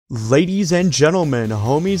Ladies and gentlemen,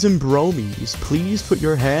 homies and bromies, please put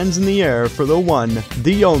your hands in the air for the one,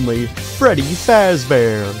 the only, Freddy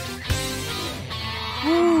Fazbear.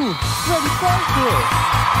 Ooh, Freddy Fazbear!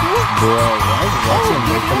 Bro, why is Watson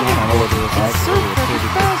making me handle with this actually?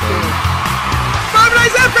 Freddy Fazbear!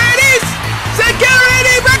 Mobilize the Freddy's!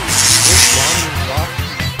 Security!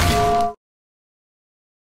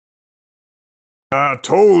 I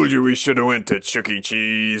told you we should have went to Chuck E.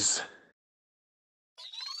 Cheese.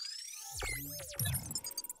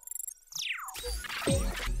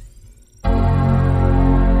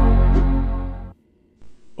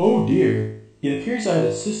 Oh dear, it appears I had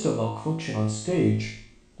a system malfunction on stage.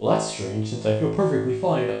 Well, that's strange, since I feel perfectly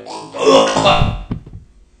fine.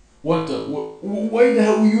 What the? Why the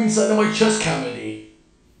hell were you inside of my chest cavity?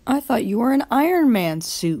 I thought you were an Iron Man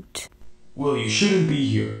suit. Well, you shouldn't be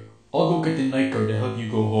here. I'll go get the night guard to help you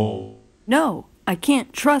go home. No, I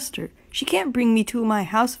can't trust her. She can't bring me to my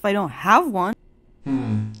house if I don't have one.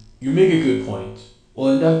 You make a good point.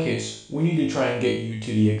 Well, in that case, we need to try and get you to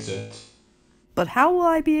the exit. But how will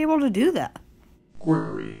I be able to do that?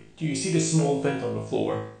 Gregory, do you see the small vent on the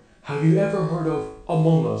floor? Have you ever heard of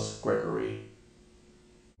Among Us, Gregory?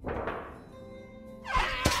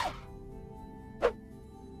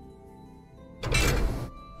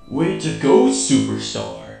 Way to go,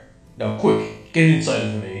 superstar! Now quick, get inside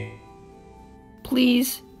of me.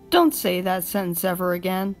 Please, don't say that sentence ever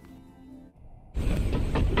again.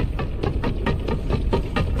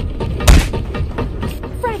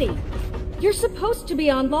 Freddy! You're supposed to be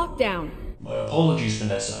on lockdown. My apologies,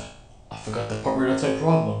 Vanessa. I forgot the part where that's my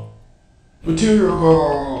problem. Material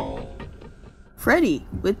girl! Freddy,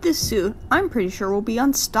 with this suit, I'm pretty sure we'll be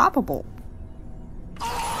unstoppable.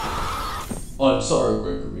 I'm sorry,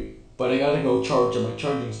 Gregory, but I gotta go charge at my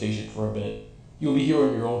charging station for a bit. You'll be here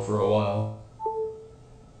on your own for a while.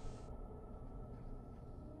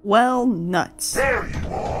 Well, nuts.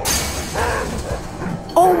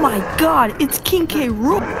 Oh my god, it's King K.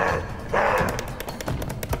 Rool!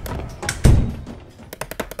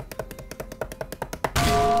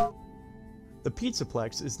 The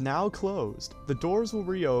Pizzaplex is now closed. The doors will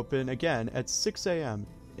reopen again at 6 a.m.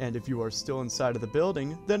 And if you are still inside of the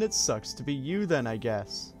building, then it sucks to be you then, I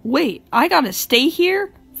guess. Wait, I gotta stay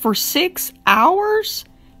here? For 6 hours?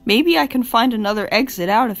 Maybe I can find another exit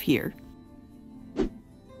out of here.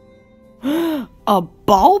 A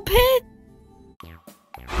ball pit?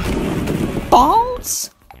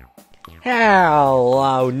 Balls?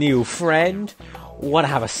 Hello, new friend. Wanna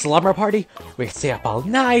have a slumber party? We could stay up all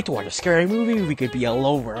night, watch a scary movie, we could be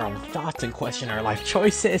alone with our own thoughts and question our life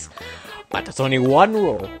choices. But there's only one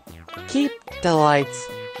rule. Keep the lights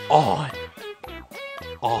on.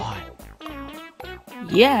 On.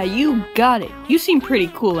 Yeah, you got it. You seem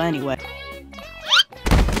pretty cool anyway.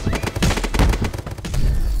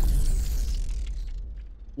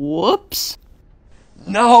 Whoops.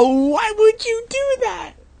 No, why would you do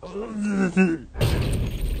that?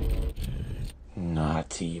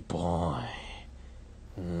 Naughty boy.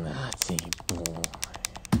 Naughty boy.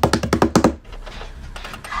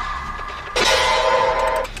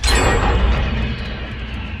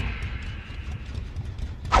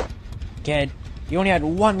 Kid, you only had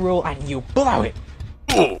one rule and you blow it.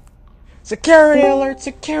 Security alert,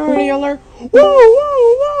 security alert. Whoa,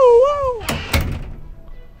 whoa, whoa, whoa.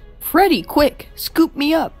 Freddy, quick, scoop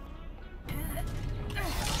me up.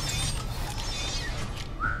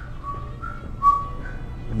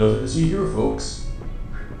 Nothing to see here, folks.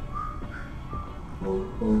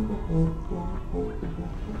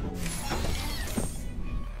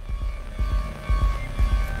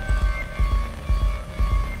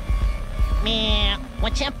 Meow.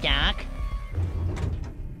 What's up, Doc?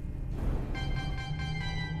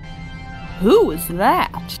 Who is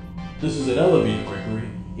that? This is an elevator, Gregory.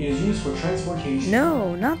 It is used for transportation.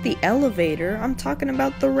 No, not the elevator. I'm talking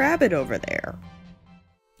about the rabbit over there.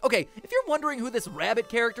 Okay, if you're wondering who this rabbit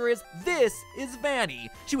character is, this is Vanny.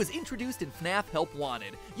 She was introduced in Fnaf Help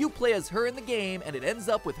Wanted. You play as her in the game, and it ends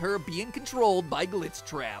up with her being controlled by Glitch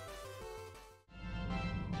Trap.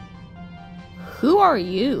 Who are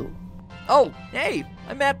you? Oh, hey,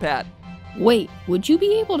 I'm MatPat. Wait, would you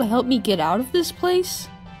be able to help me get out of this place?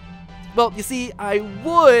 Well, you see, I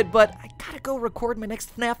would, but I gotta go record my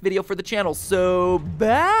next Fnaf video for the channel, so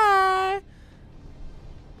bye!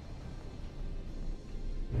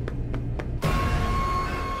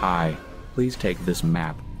 Hi, please take this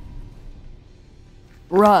map.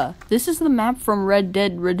 Bruh, this is the map from Red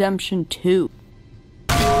Dead Redemption 2.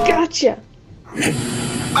 Gotcha!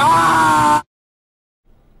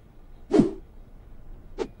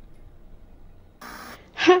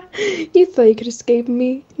 Ha! You thought you could escape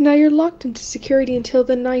me. Now you're locked into security until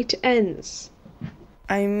the night ends.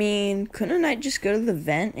 I mean, couldn't I just go to the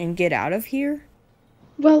vent and get out of here?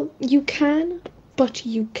 Well, you can, but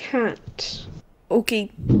you can't.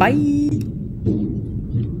 Okay, bye.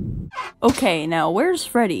 Okay, now where's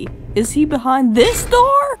Freddy? Is he behind this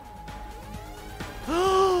door?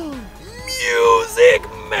 Music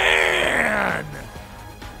Man!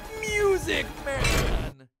 Music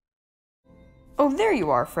Man! Oh, there you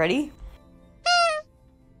are, Freddy.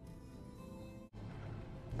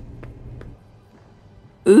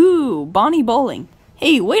 Ooh, Bonnie bowling.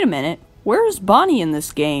 Hey, wait a minute. Where's Bonnie in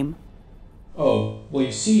this game? Oh, well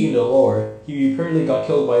you see in the lore, he apparently got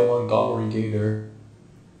killed by Montgomery Gator.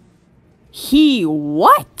 He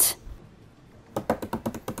what?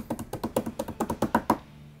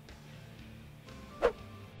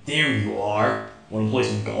 There you are. Wanna play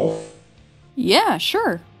some golf? Yeah,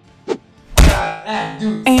 sure.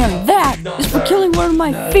 And that is for killing one of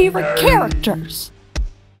my favorite characters.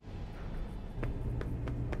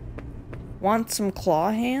 Want some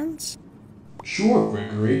claw hands? Sure,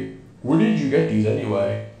 Gregory. Where did you get these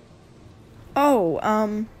anyway? Oh,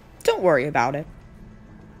 don't worry about it.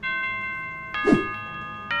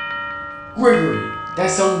 Gregory, that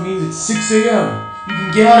sound means it's 6 a.m. You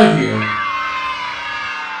can get out of here.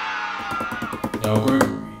 Now,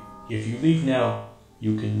 Gregory, if you leave now,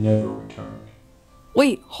 you can never return.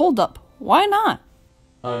 Wait, hold up. Why not?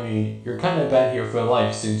 I mean, you're kind of banned here for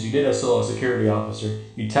life since you did assault a security officer,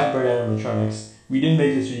 you tampered animatronics, we didn't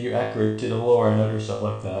make this video accurate to the lore and other stuff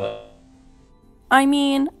like that. I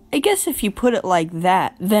mean, I guess if you put it like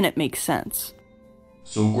that, then it makes sense.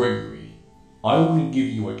 So Gregory, I want to give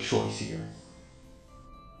you a choice here.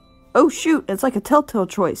 Oh shoot, it's like a Telltale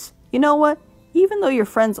choice. You know what? Even though your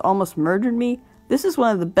friends almost murdered me, this is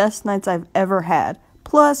one of the best nights I've ever had.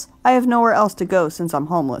 Plus, I have nowhere else to go since I'm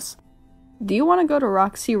homeless. Do you want to go to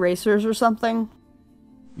Roxy Racers or something?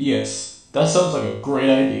 Yes, that sounds like a great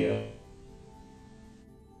idea.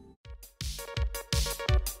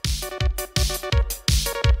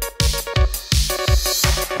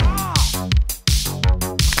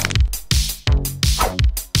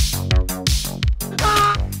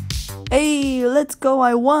 Hey, let's go,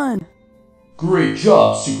 I won! Great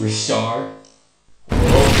job, superstar! Whoa,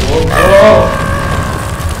 whoa, whoa!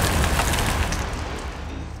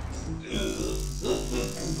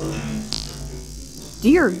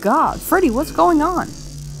 Dear God, Freddy, what's going on?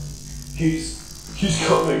 He's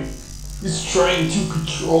coming. He's trying to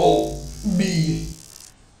control me.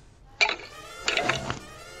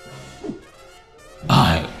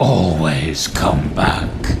 I always come back.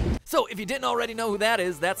 So, if you didn't already know who that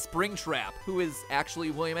is, that's Springtrap, who is actually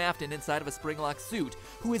William Afton inside of a Springlock suit,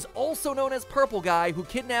 who is also known as Purple Guy, who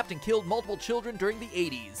kidnapped and killed multiple children during the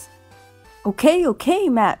 80s. Okay,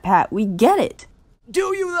 MatPat, we get it.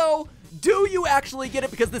 Do you, though? Do you actually get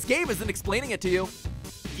it? Because this game isn't explaining it to you.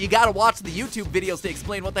 You gotta watch the YouTube videos to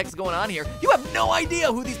explain what the heck's going on here. You have no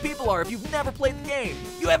idea who these people are if you've never played the game.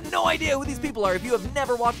 You have no idea who these people are if you have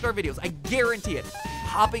never watched our videos. I guarantee it.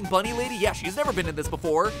 Hopping Bunny Lady? Yeah, she's never been in this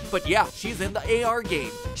before, but yeah, she's in the AR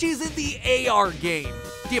game. She's in the AR game.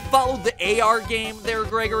 Do you follow the AR game there,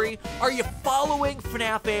 Gregory? Are you following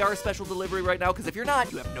FNAF AR Special Delivery right now? Because if you're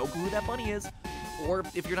not, you have no clue who that bunny is. Or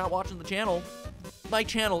if you're not watching the channel, my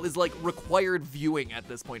channel is like required viewing at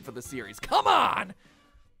this point for the series. Come on!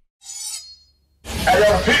 I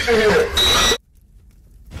got a pizza here.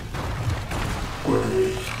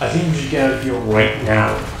 Gregory, I think we should get out of here right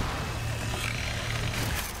now.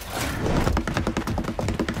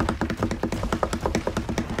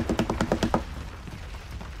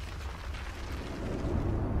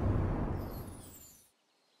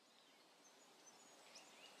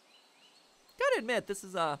 Gotta admit, this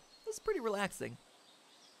is pretty relaxing.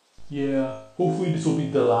 Yeah, hopefully this will be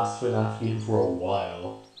the last FNAF game for a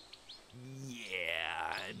while.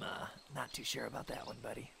 Yeah, I'm not too sure about that one,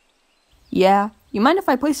 buddy. Yeah, you mind if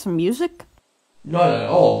I play some music? Not at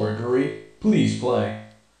all, Gregory. Please play.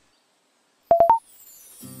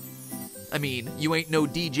 I mean, you ain't no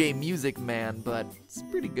DJ Music Man, but it's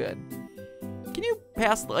pretty good. Can you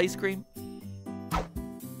pass the ice cream?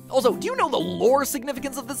 Also, do you know the lore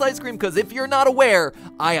significance of this ice cream? Because if you're not aware,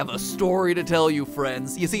 I have a story to tell you,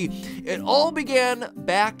 friends. You see, it all began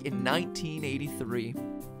back in 1983.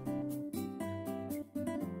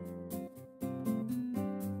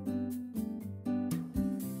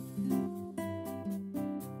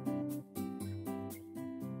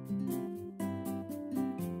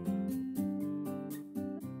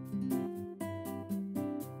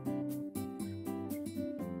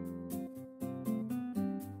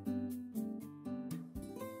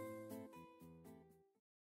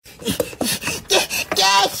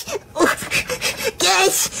 Guys!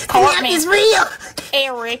 Guys! Fnaf is real!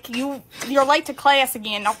 Eric, you're late to class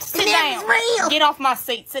again. Now sit down. Is real. Get off my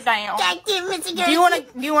seat. Sit down. God damn, Mr.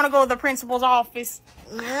 Do you wanna go to the principal's office?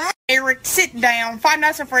 Eric, sit down. Five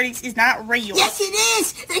Nights at Freddy's is not real. Yes, it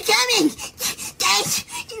is! They're coming! Guys,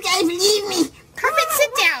 you guys believe me! Come and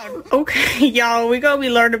sit down. Okay, y'all, we gonna be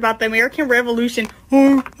learning about the American Revolution.